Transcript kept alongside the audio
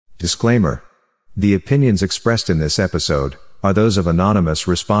Disclaimer. The opinions expressed in this episode are those of anonymous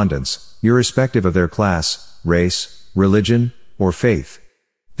respondents, irrespective of their class, race, religion, or faith.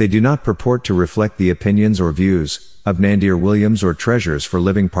 They do not purport to reflect the opinions or views of Nandir Williams or Treasures for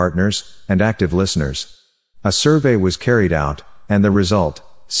Living partners and active listeners. A survey was carried out, and the result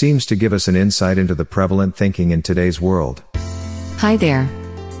seems to give us an insight into the prevalent thinking in today's world. Hi there.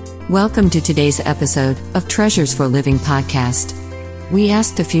 Welcome to today's episode of Treasures for Living podcast. We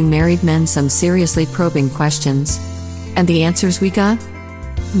asked a few married men some seriously probing questions. And the answers we got?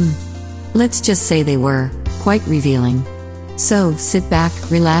 Let's just say they were quite revealing. So, sit back,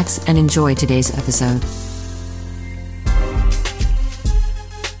 relax, and enjoy today's episode.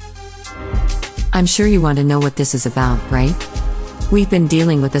 I'm sure you want to know what this is about, right? We've been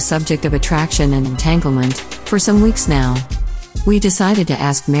dealing with the subject of attraction and entanglement for some weeks now. We decided to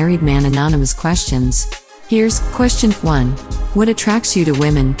ask married man anonymous questions. Here's question 1. What attracts you to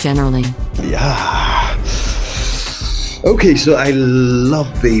women generally? Yeah. Okay, so I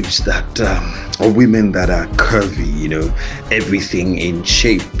love babes that, or women that are curvy, everything in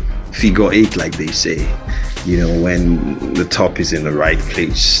shape, figure 8 like they say. When the top is in the right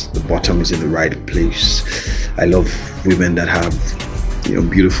place, the bottom is in the right place. I love women that have,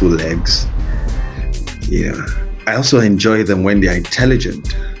 beautiful legs. I also enjoy them when they're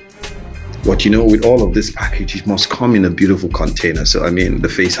intelligent. But with all of this package, it must come in a beautiful container. So the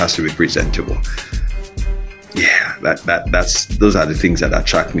face has to be presentable. Yeah, those are the things that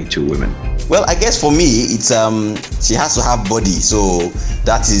attract me to women. Well, I guess for me, it's she has to have body. So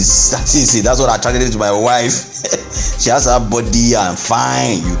that is it. That's what attracted me to my wife. She has to have body and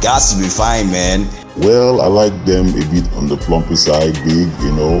fine. You got to be fine, man. Well, I like them a bit on the plumpy side, big,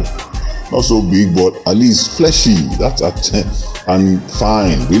 not so big, but at least fleshy. That's at 10. And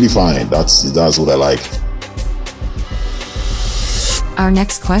fine, really fine. That's what I like. Our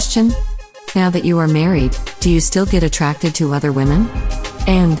next question. Now that you are married, do you still get attracted to other women?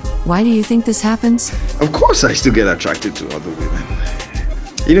 And why do you think this happens? Of course I still get attracted to other women.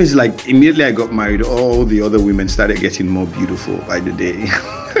 It's like immediately I got married, all the other women started getting more beautiful by the day.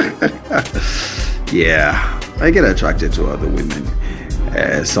 Yeah, I get attracted to other women.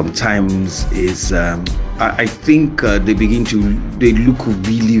 Sometimes is I think they look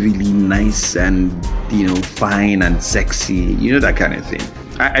really, really nice and fine and sexy, that kind of thing.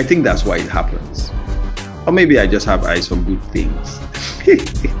 I think that's why it happens. Or maybe I just have eyes for good things.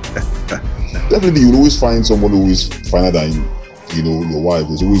 Definitely, you'll always find someone who is finer than your wife.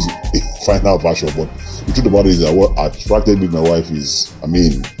 There's always a finer version. But the truth about it is that what attracted me to my wife is,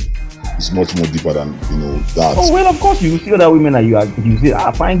 it's much more deeper than that. Oh well, of course you see other women that you see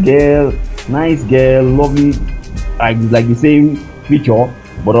fine girl, nice girl, lovely, like the same feature.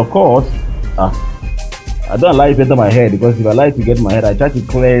 But of course, I don't allow it to enter my head, because if I like to get my head, I try to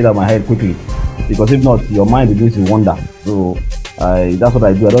clear it out of my head quickly. Because if not, your mind begins to wander. So that's what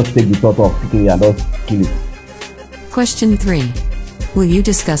I do. I don't take the thought off quickly and just kill it. Question 3. Will you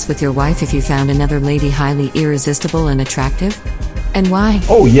discuss with your wife if you found another lady highly irresistible and attractive? And why?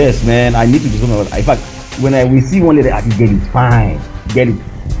 Oh yes, man. I need to do something. In fact, when we see one lady, I can get it fine. Get it.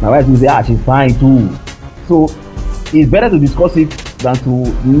 My wife will say, she's fine too. So it's better to discuss it than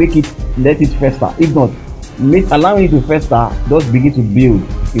to let it fester. If not, allowing it to fester, just begin to build.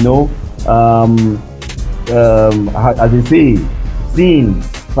 As they say, sin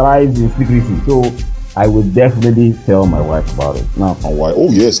thrives in secrecy. So I would definitely tell my wife about it. Now, why? Oh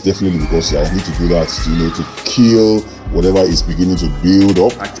yes, definitely, because I need to do that. To kill whatever is beginning to build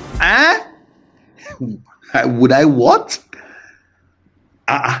up. Would I what?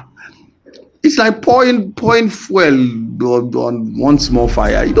 It's like pouring fuel on one small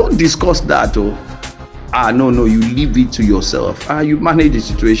fire. You don't discuss that. No, you leave it to yourself. You manage the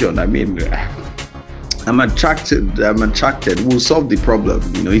situation. I'm attracted. We'll solve the problem,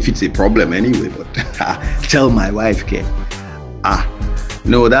 if it's a problem anyway. But tell my wife, okay?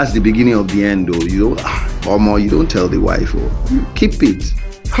 No, that's the beginning of the end, though. You don't tell the wife. You keep it.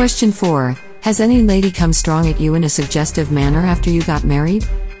 Question 4. Has any lady come strong at you in a suggestive manner after you got married?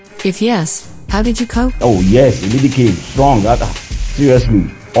 If yes, how did you cope? Oh yes, a lady came strong.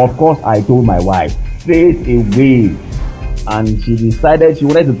 Seriously. Of course, I told my wife straight away, and she decided she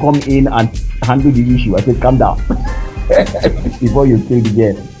wanted to come in and handle the issue. I said, calm down before you say it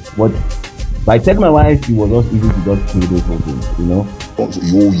again. But by telling my wife, it was just easy to just kill those whole things,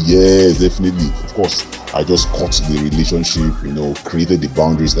 Oh yeah, definitely. Of course, I just cut the relationship, created the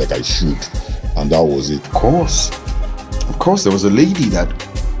boundaries like I should, and that was it. Of course, there was a lady that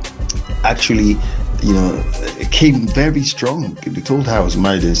actually, came very strong. They told her I was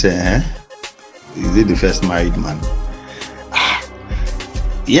married and said, is it the first married man?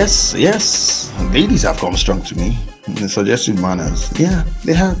 Yes. Ladies have come strong to me in suggestive manners. Yeah,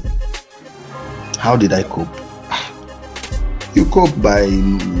 they have. How did I cope? You cope by,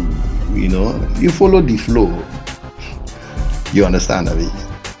 you follow the flow. You understand, Abi?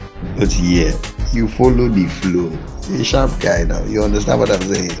 But yeah, you follow the flow. You're a sharp guy now. You understand what I'm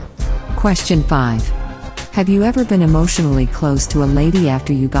saying? Question 5. Have you ever been emotionally close to a lady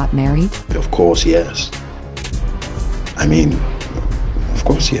after you got married? Of course, yes. Of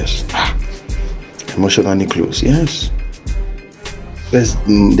course, yes. Emotionally close, yes. There's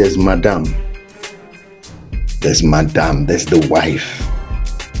madam. There's the wife.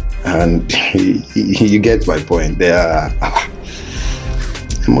 And you get my point. They are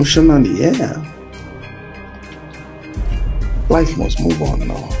emotionally, yeah. Life must move on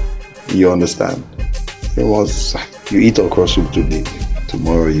now. You understand? You eat okra soup today.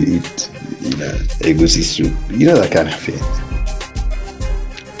 Tomorrow you eat, egusi soup. You know that kind of thing.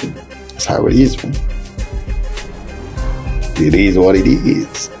 That's how it is, man. It is what it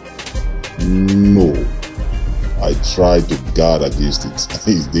is. No, I try to guard against it.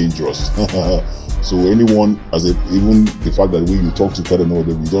 It's dangerous. So anyone, even the fact that when you talk to Karen,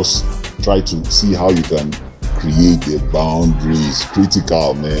 we just try to see how you can create the boundaries.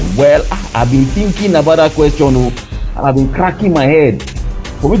 Critical, man. Well, I've been thinking about that question, and I've been cracking my head.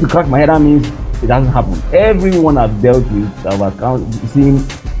 For me to crack my head, that means it hasn't happened. Everyone I've dealt with,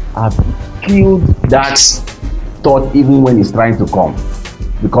 I've killed that thought even when it's trying to come,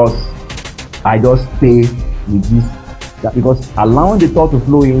 because I just stay with this. Because allowing the thought to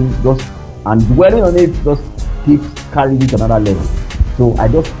flow in, and dwelling on it, just keeps carrying it to another level. So I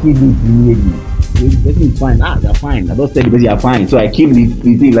just kill it immediately. Everything is fine. You're fine. I don't say because you're fine. So I kill the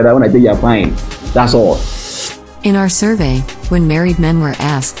thing like that when I say you're fine. That's all. In our survey, when married men were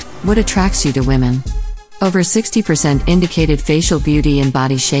asked, what attracts you to women? Over 60% indicated facial beauty and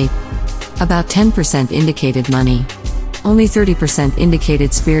body shape. About 10% indicated money. Only 30%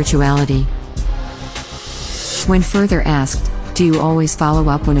 indicated spirituality. When further asked, do you always follow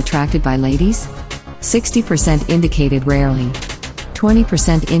up when attracted by ladies? 60% indicated rarely.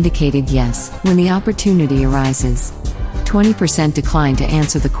 20% indicated yes, when the opportunity arises. 20% declined to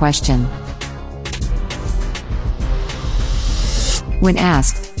answer the question. When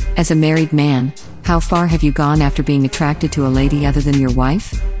asked, as a married man, how far have you gone after being attracted to a lady other than your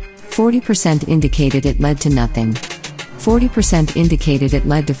wife? 40% indicated it led to nothing. 40% indicated it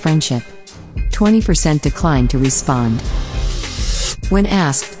led to friendship. 20% declined to respond. When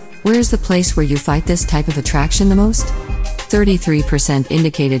asked, where is the place where you fight this type of attraction the most? 33%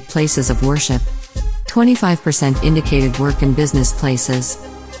 indicated places of worship. 25% indicated work and business places.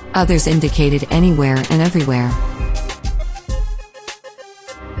 Others indicated anywhere and everywhere.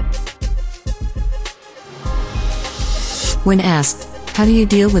 When asked, how do you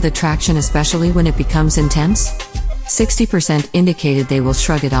deal with attraction, especially when it becomes intense? 60% indicated they will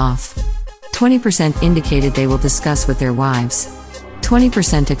shrug it off. 20% indicated they will discuss with their wives.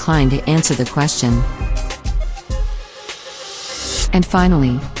 20% declined to answer the question. And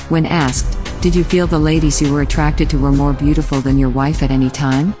finally, when asked, did you feel the ladies you were attracted to were more beautiful than your wife at any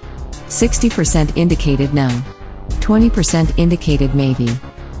time? 60% indicated no. 20% indicated maybe.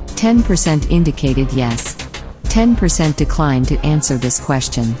 10% indicated yes. 10% declined to answer this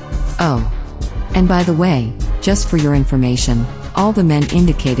question. Oh. And by the way, just for your information, all the men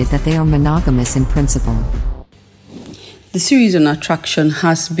indicated that they are monogamous in principle. The series on attraction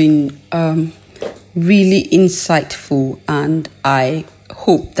has been really insightful, and I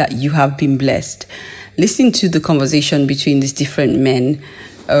hope that you have been blessed. Listening to the conversation between these different men,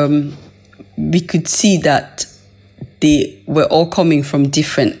 we could see that they were all coming from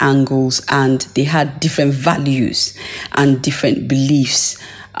different angles, and they had different values and different beliefs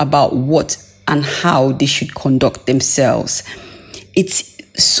about what and how they should conduct themselves. It's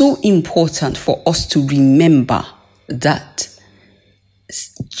so important for us to remember that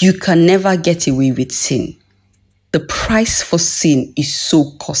you can never get away with sin. The price for sin is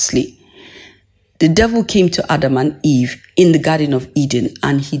so costly. The devil came to Adam and Eve in the Garden of Eden,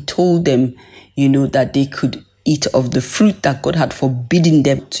 and he told them, that they could eat of the fruit that God had forbidden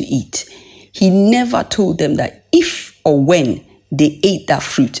them to eat. He never told them that if or when they ate that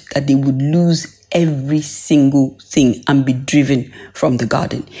fruit, that they would lose every single thing and be driven from the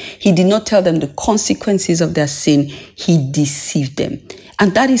garden. He did not tell them the consequences of their sin. He deceived them.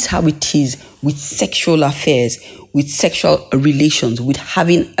 And that is how it is with sexual affairs, with sexual relations, with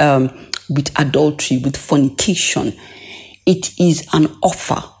having, with adultery, with fornication. It is an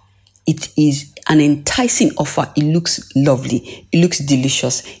offer. It is an enticing offer. It looks lovely. It looks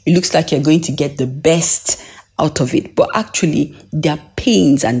delicious. It looks like you're going to get the best out of it, but actually their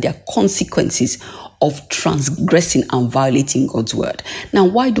pains and their consequences of transgressing and violating God's word. Now,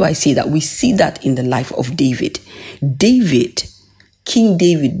 why do I say that? We see that in the life of David. King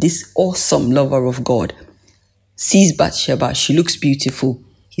David, this awesome lover of God, sees Bathsheba. She looks beautiful.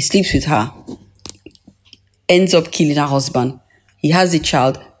 He sleeps with her, ends up killing her husband. He has a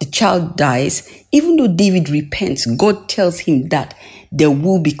child. The child dies. Even though David repents, God tells him that there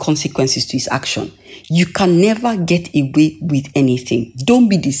will be consequences to his action. You can never get away with anything. Don't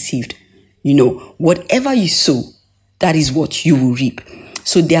be deceived. Whatever you sow, that is what you will reap.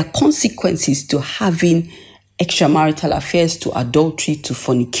 So there are consequences to having extramarital affairs, to adultery, to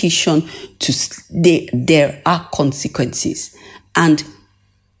fornication, there are consequences. And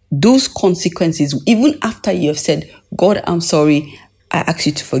those consequences, even after you have said, God, I'm sorry, I ask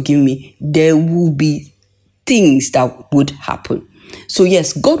you to forgive me, there will be things that would happen. So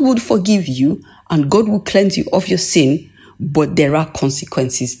yes, God would forgive you and God will cleanse you of your sin, but there are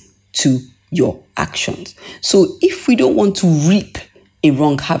consequences to your actions. So if we don't want to reap a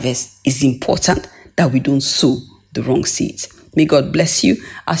wrong harvest, it's important that we don't sow the wrong seeds. May God bless you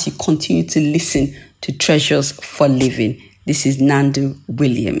as you continue to listen to Treasures for Living. This is Nandu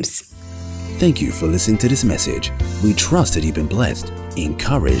Williams. Thank you for listening to this message. We trust that you've been blessed,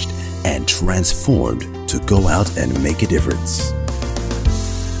 encouraged, and transformed to go out and make a difference.